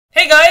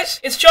guys,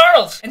 it's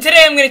Charles, and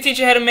today I'm going to teach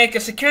you how to make a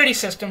security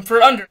system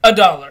for under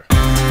 $1.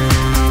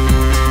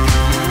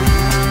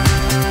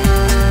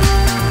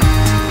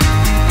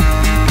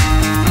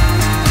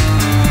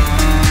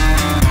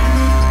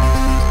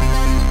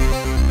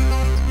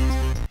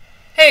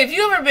 Hey, have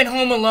you ever been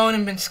home alone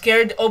and been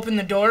scared to open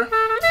the door?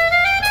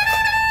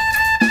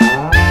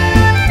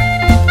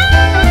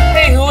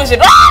 Hey, who is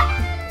it?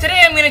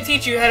 Today I'm going to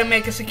teach you how to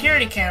make a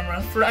security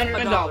camera for under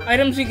 $1.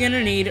 Items you're going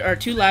to need are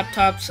 2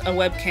 laptops, a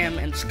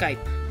webcam, and Skype.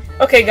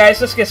 Okay guys,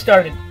 let's get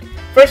started.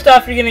 First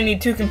off, you're going to need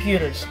 2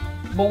 computers,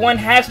 but one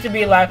has to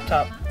be a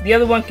laptop. The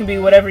other one can be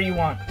whatever you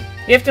want.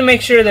 You have to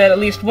make sure that at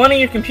least one of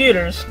your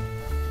computers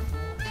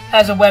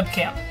has a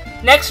webcam.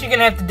 Next, you're going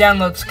to have to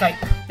download Skype.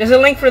 There's a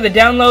link for the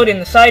download in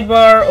the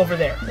sidebar over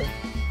there.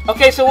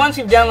 Okay, so once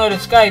you've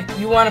downloaded Skype,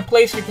 you want to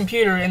place your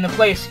computer in the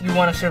place you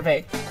want to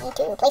survey. I need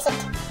to place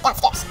it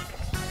downstairs.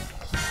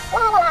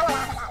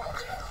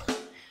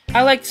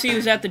 I like to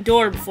use at the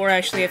door before I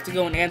actually have to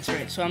go and answer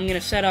it, so I'm going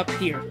to set up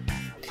here.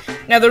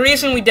 Now, the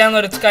reason we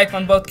downloaded Skype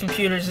on both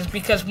computers is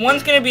because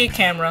one's going to be a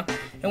camera,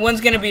 and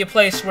one's going to be a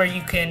place where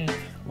you can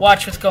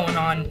watch what's going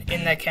on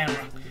in that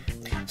camera.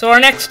 So our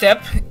next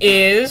step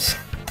is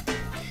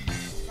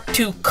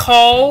to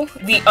call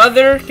the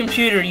other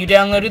computer you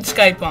downloaded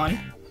Skype on.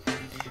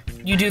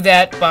 You do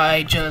that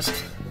by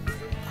just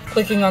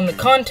clicking on the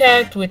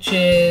contact, which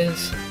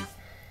is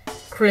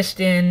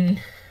Kristen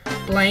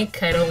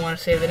blank. I don't want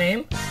to say the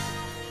name.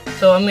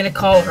 So I'm going to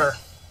call her.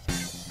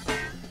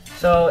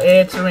 So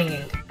it's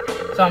ringing.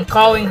 So I'm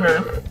calling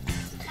her.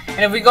 And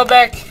if we go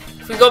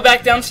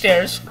back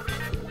downstairs,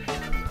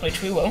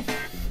 which we will.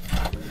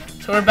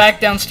 So we're back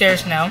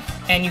downstairs now,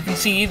 and you can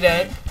see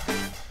that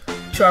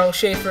Charles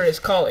Schaeffer is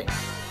calling.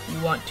 You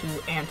want to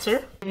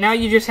answer. Now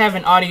you just have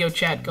an audio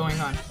chat going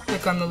on.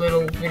 Click on the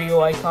little video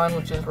icon,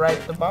 which is right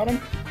at the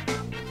bottom.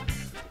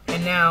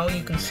 And now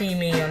you can see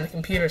me on the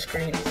computer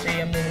screen. See,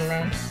 I'm moving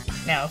around.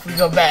 Now, if we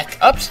go back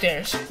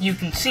upstairs, you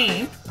can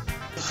see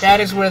that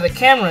is where the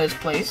camera is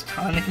placed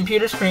on the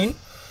computer screen.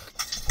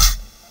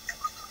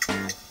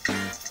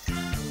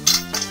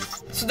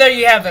 So there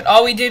you have it.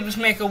 All we did was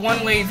make a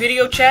one-way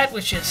video chat,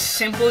 which is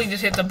simple. You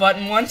just hit the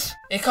button once.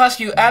 It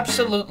costs you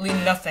absolutely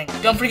nothing.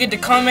 Don't forget to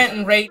comment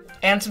and rate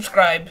and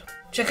subscribe.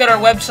 Check out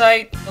our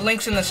website. The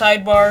link's in the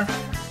sidebar.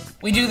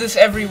 We do this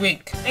every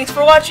week. Thanks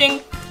for watching.